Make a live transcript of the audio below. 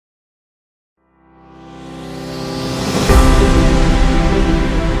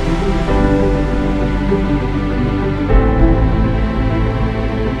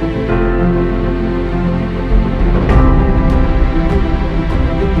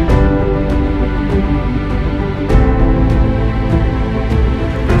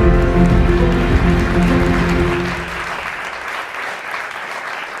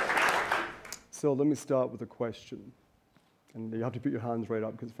start with a question. And you have to put your hands right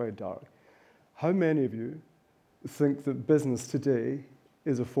up because it's very dark. How many of you think that business today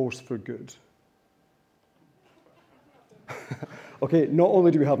is a force for good? Okay, not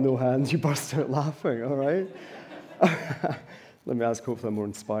only do we have no hands, you burst out laughing, all right? Let me ask hopefully a more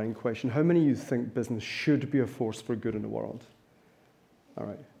inspiring question. How many of you think business should be a force for good in the world? All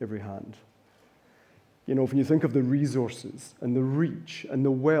right, every hand. You know, when you think of the resources and the reach and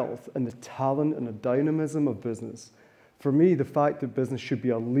the wealth and the talent and the dynamism of business, for me, the fact that business should be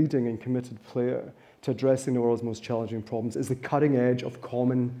a leading and committed player to addressing the world's most challenging problems is the cutting edge of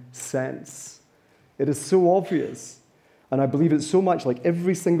common sense. It is so obvious, and I believe it so much like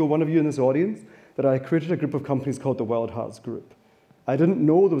every single one of you in this audience, that I created a group of companies called the Wild Hearts Group. I didn't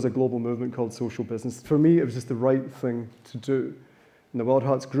know there was a global movement called social business. For me, it was just the right thing to do. And the Wild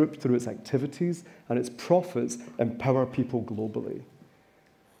Hearts Group, through its activities and its profits, empower people globally.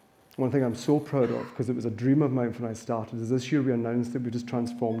 One thing I'm so proud of, because it was a dream of mine when I started, is this year we announced that we just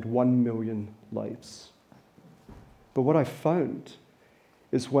transformed 1 million lives. But what I found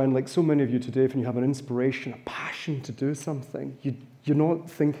is when, like so many of you today, when you have an inspiration, a passion to do something, you're not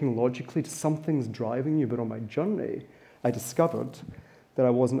thinking logically, something's driving you. But on my journey, I discovered that I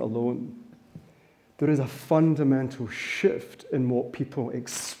wasn't alone. There is a fundamental shift in what people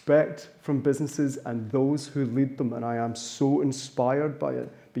expect from businesses and those who lead them, and I am so inspired by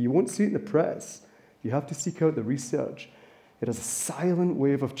it. But you won't see it in the press. You have to seek out the research. It is a silent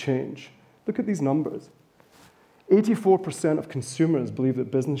wave of change. Look at these numbers. 84% of consumers believe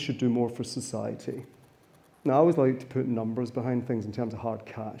that business should do more for society. Now, I always like to put numbers behind things in terms of hard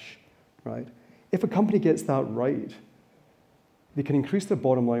cash, right? If a company gets that right, they can increase their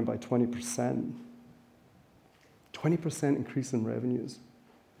bottom line by 20%. 20% increase in revenues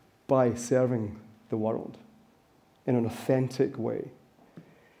by serving the world in an authentic way.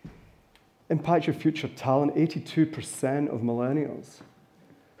 Impact your future talent. 82% of millennials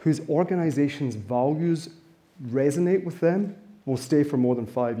whose organization's values resonate with them will stay for more than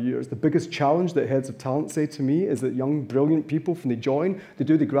 5 years. The biggest challenge that heads of talent say to me is that young, brilliant people, when they join, they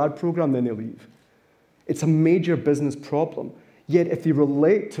do the grad program, then they leave. It's a major business problem. Yet if they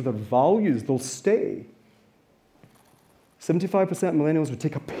relate to their values, they'll stay. 75% of millennials would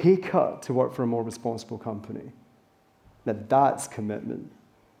take a pay cut to work for a more responsible company. Now that's commitment.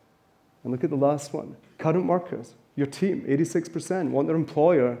 And look at the last one. Current workers, your team, 86% want their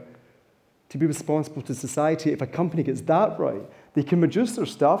employer to be responsible to society. If a company gets that right, they can reduce their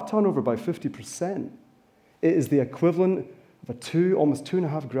staff turnover by 50%. It is the equivalent of almost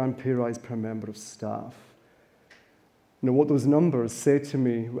 $2.5 pay rise per member of staff. You know, what those numbers say to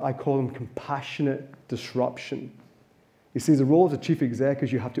me, I call them compassionate disruption. You see, the role of the chief exec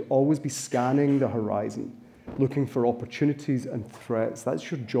is you have to always be scanning the horizon, looking for opportunities and threats.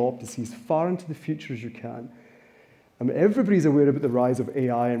 That's your job, to see as far into the future as you can. I mean, everybody's aware about the rise of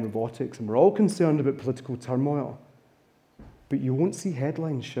AI and robotics, and we're all concerned about political turmoil. But you won't see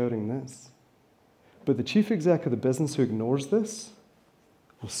headlines shouting this. But the chief exec of the business who ignores this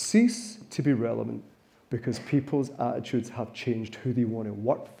will cease to be relevant because people's attitudes have changed who they want to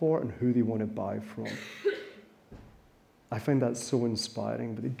work for and who they want to buy from. I find that so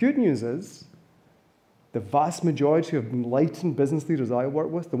inspiring. But the good news is, the vast majority of enlightened business leaders I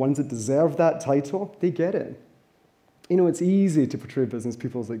work with, the ones that deserve that title, they get it. You know, it's easy to portray business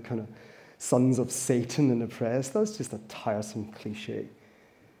people as like kind of sons of Satan in the press. That's just a tiresome cliche.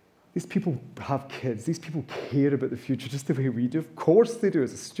 These people have kids. These people care about the future just the way we do. Of course they do.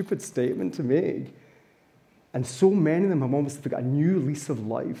 It's a stupid statement to make. And so many of them have almost got a new lease of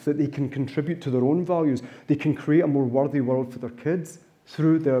life that they can contribute to their own values. They can create a more worthy world for their kids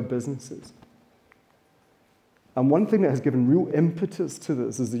through their businesses. And one thing that has given real impetus to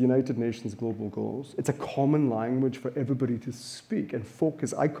this is the United Nations Global Goals. It's a common language for everybody to speak and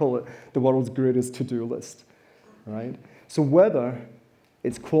focus. I call it the world's greatest to-do list, right? So whether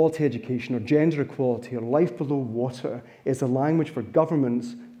it's quality education or gender equality or life below water, it's a language for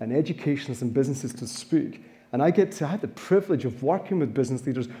governments and educationists and businesses to speak. And I had the privilege of working with business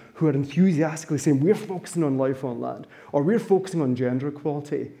leaders who are enthusiastically saying, we're focusing on life on land, or we're focusing on gender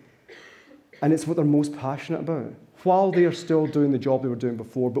equality. And it's what they're most passionate about, while they are still doing the job they were doing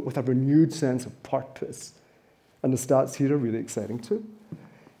before, but with a renewed sense of purpose. And the stats here are really exciting too.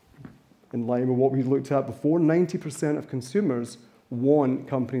 In line with what we looked at before, 90% of consumers want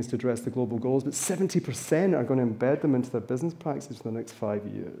companies to address the global goals, but 70% are going to embed them into their business practices for the next 5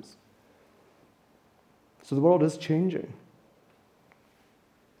 years. So the world is changing.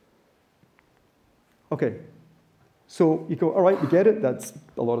 Okay, So you go, all right, we get it. That's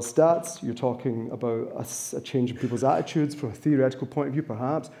a lot of stats. You're talking about a change in people's attitudes from a theoretical point of view,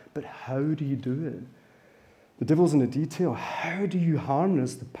 perhaps. But how do you do it? The devil's in the detail. How do you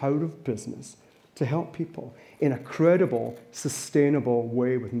harness the power of business to help people in a credible, sustainable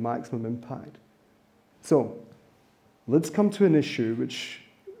way with maximum impact? So let's come to an issue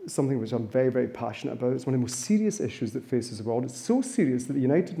something which I'm very, very passionate about. It's one of the most serious issues that faces the world. It's so serious that the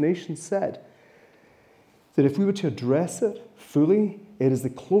United Nations said that if we were to address it fully, it is the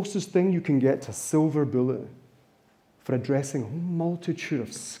closest thing you can get to a silver bullet for addressing a whole multitude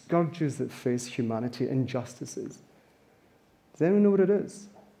of scourges that face humanity, injustices. Does anyone know what it is?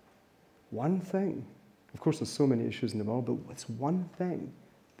 One thing. Of course, there's so many issues in the world, but what's one thing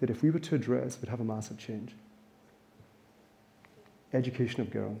that if we were to address would have a massive change? Education of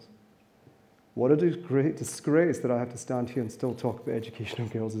girls. What a great disgrace that I have to stand here and still talk about education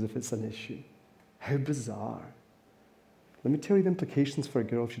of girls as if it's an issue. How bizarre. Let me tell you the implications for a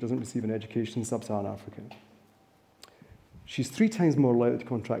girl if she doesn't receive an education in sub-Saharan Africa. She's 3 times more likely to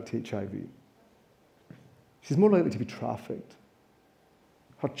contract HIV. She's more likely to be trafficked.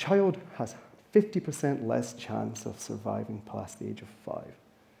 Her child has 50% less chance of surviving past the age of 5.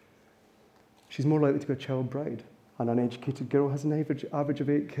 She's more likely to be a child bride. An uneducated girl has an average of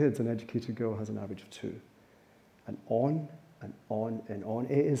 8 kids. An educated girl has an average of 2. And on and on and on.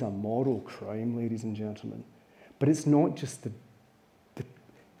 It is a moral crime, ladies and gentlemen. But it's not just the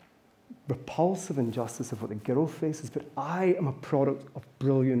repulsive injustice of what the girl faces, but I am a product of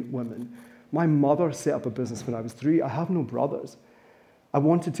brilliant women. My mother set up a business when I was 3. I have no brothers. I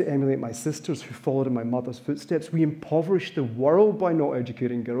wanted to emulate my sisters who followed in my mother's footsteps. We impoverished the world by not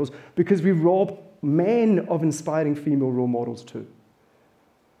educating girls because we rob men of inspiring female role models too.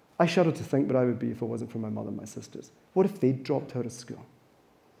 I shudder to think what I would be if it wasn't for my mother and my sisters. What if they dropped out of school?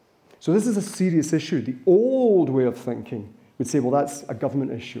 So this is a serious issue. The old way of thinking would say, well, that's a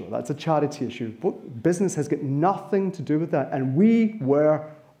government issue, or that's a charity issue. But business has got nothing to do with that, and we were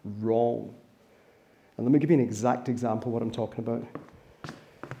wrong. And let me give you an exact example of what I'm talking about.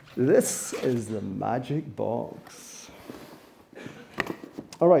 This is the magic box.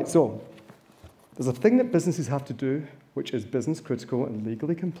 All right, so there's a thing that businesses have to do, which is business critical and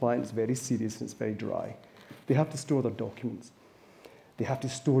legally compliant. It's very serious and it's very dry. They have to store their documents. They have to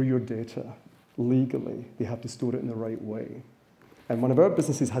store your data legally. They have to store it in the right way. And one of our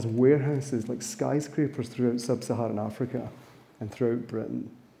businesses has warehouses like skyscrapers throughout sub-Saharan Africa and throughout Britain,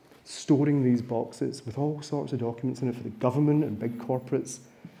 storing these boxes with all sorts of documents in it for the government and big corporates.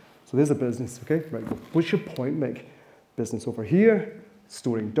 So there's a business, okay? Right, what's your point, Mick? Business over here,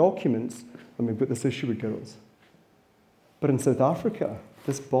 storing documents, and we've got this issue with girls. But in South Africa,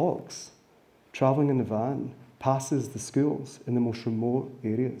 this box, traveling in the van, passes the schools in the most remote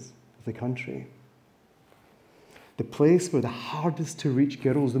areas of the country. The place where the hardest to reach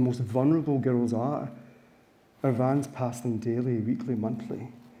girls, the most vulnerable girls are, our vans pass them daily, weekly, monthly.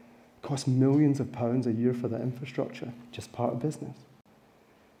 It costs millions of pounds a year for that infrastructure, just part of business.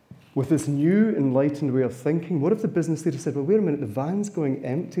 With this new, enlightened way of thinking, what if the business leader said, well, wait a minute, the van's going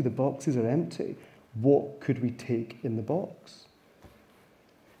empty, the boxes are empty. What could we take in the box?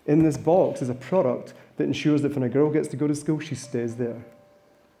 In this box is a product that ensures that when a girl gets to go to school, she stays there.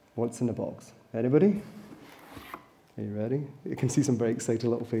 What's in the box? Anybody? Are you ready? You can see some very excited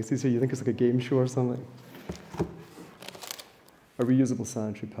little faces here. You think it's like a game show or something. A reusable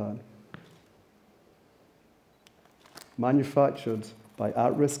sanitary pad. Manufactured by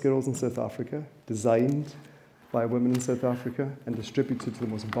at-risk girls in South Africa, designed by women in South Africa, and distributed to the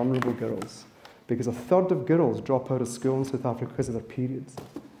most vulnerable girls. Because 1/3 of girls drop out of school in South Africa because of their periods.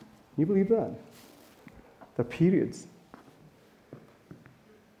 Can you believe that? Their periods.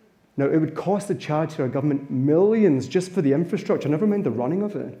 Now, it would cost the charity or government millions just for the infrastructure, never mind the running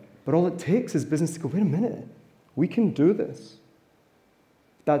of it. But all it takes is business to go, wait a minute, we can do this.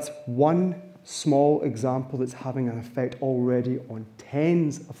 That's one small example that's having an effect already on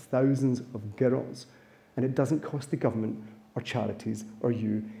tens of thousands of girls. And it doesn't cost the government or charities or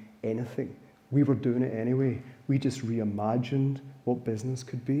you anything. We were doing it anyway. We just reimagined what business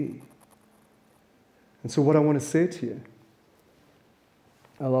could be. And so what I want to say to you,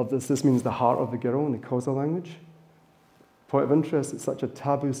 I love this. This means the heart of the girl in the Xhosa language. Point of interest, it's such a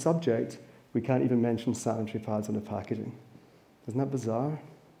taboo subject, we can't even mention sanitary pads on the packaging. Isn't that bizarre?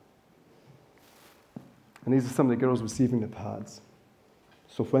 And these are some of the girls receiving the pads.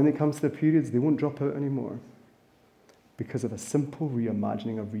 So when it comes to their periods, they won't drop out anymore because of a simple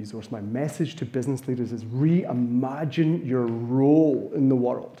reimagining of resource. My message to business leaders is reimagine your role in the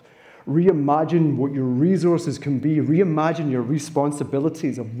world. Reimagine what your resources can be. Reimagine your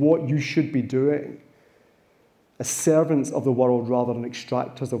responsibilities of what you should be doing. as servants of the world rather than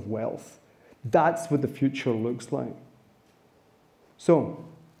extractors of wealth. That's what the future looks like. So,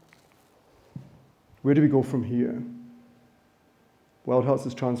 where do we go from here? Wild Hearts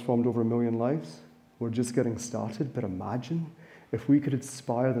has transformed over 1 million lives. We're just getting started, but imagine if we could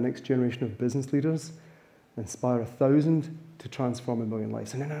inspire the next generation of business leaders, inspire 1,000 to transform 1 million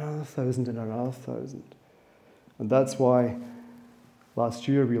lives, and then another 1,000 and another 1,000. And that's why last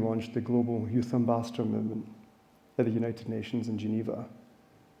year we launched the Global Youth Ambassador Movement at the United Nations in Geneva.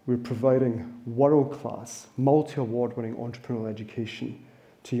 We're providing world-class, multi-award-winning entrepreneurial education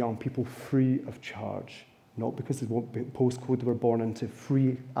to young people free of charge. Not because of what postcode they were born into,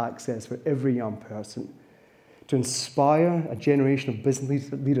 free access for every young person. To inspire a generation of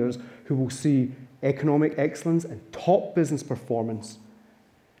business leaders who will see economic excellence and top business performance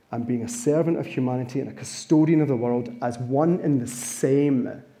and being a servant of humanity and a custodian of the world as one and the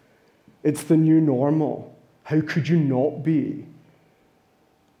same. It's the new normal. How could you not be?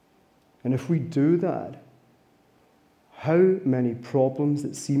 And if we do that, how many problems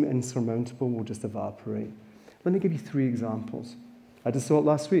that seem insurmountable will just evaporate? Let me give you 3 examples. I just saw it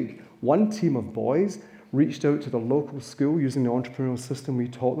last week. One team of boys reached out to the local school using the entrepreneurial system we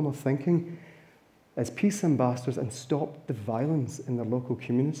taught them of thinking as peace ambassadors and stopped the violence in their local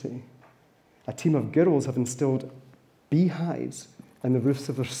community. A team of girls have installed beehives in the roofs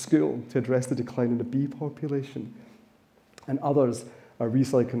of their school to address the decline in the bee population. And others are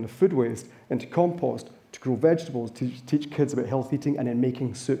recycling the food waste into compost to grow vegetables, to teach kids about health eating, and then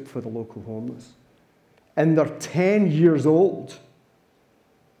making soup for the local homeless. And they're 10 years old.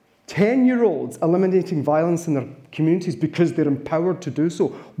 10-year-olds eliminating violence in their communities because they're empowered to do so.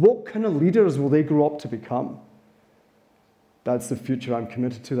 What kind of leaders will they grow up to become? That's the future I'm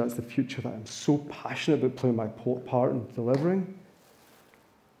committed to. That's the future that I'm so passionate about playing my part in delivering.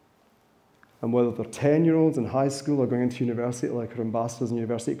 And whether they're 10-year-olds in high school or going into university like our ambassadors in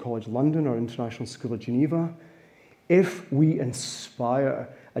University College London or International School of Geneva, if we inspire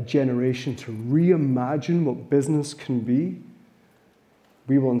a generation to reimagine what business can be,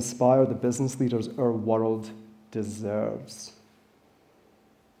 we will inspire the business leaders our world deserves.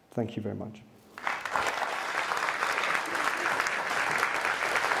 Thank you very much.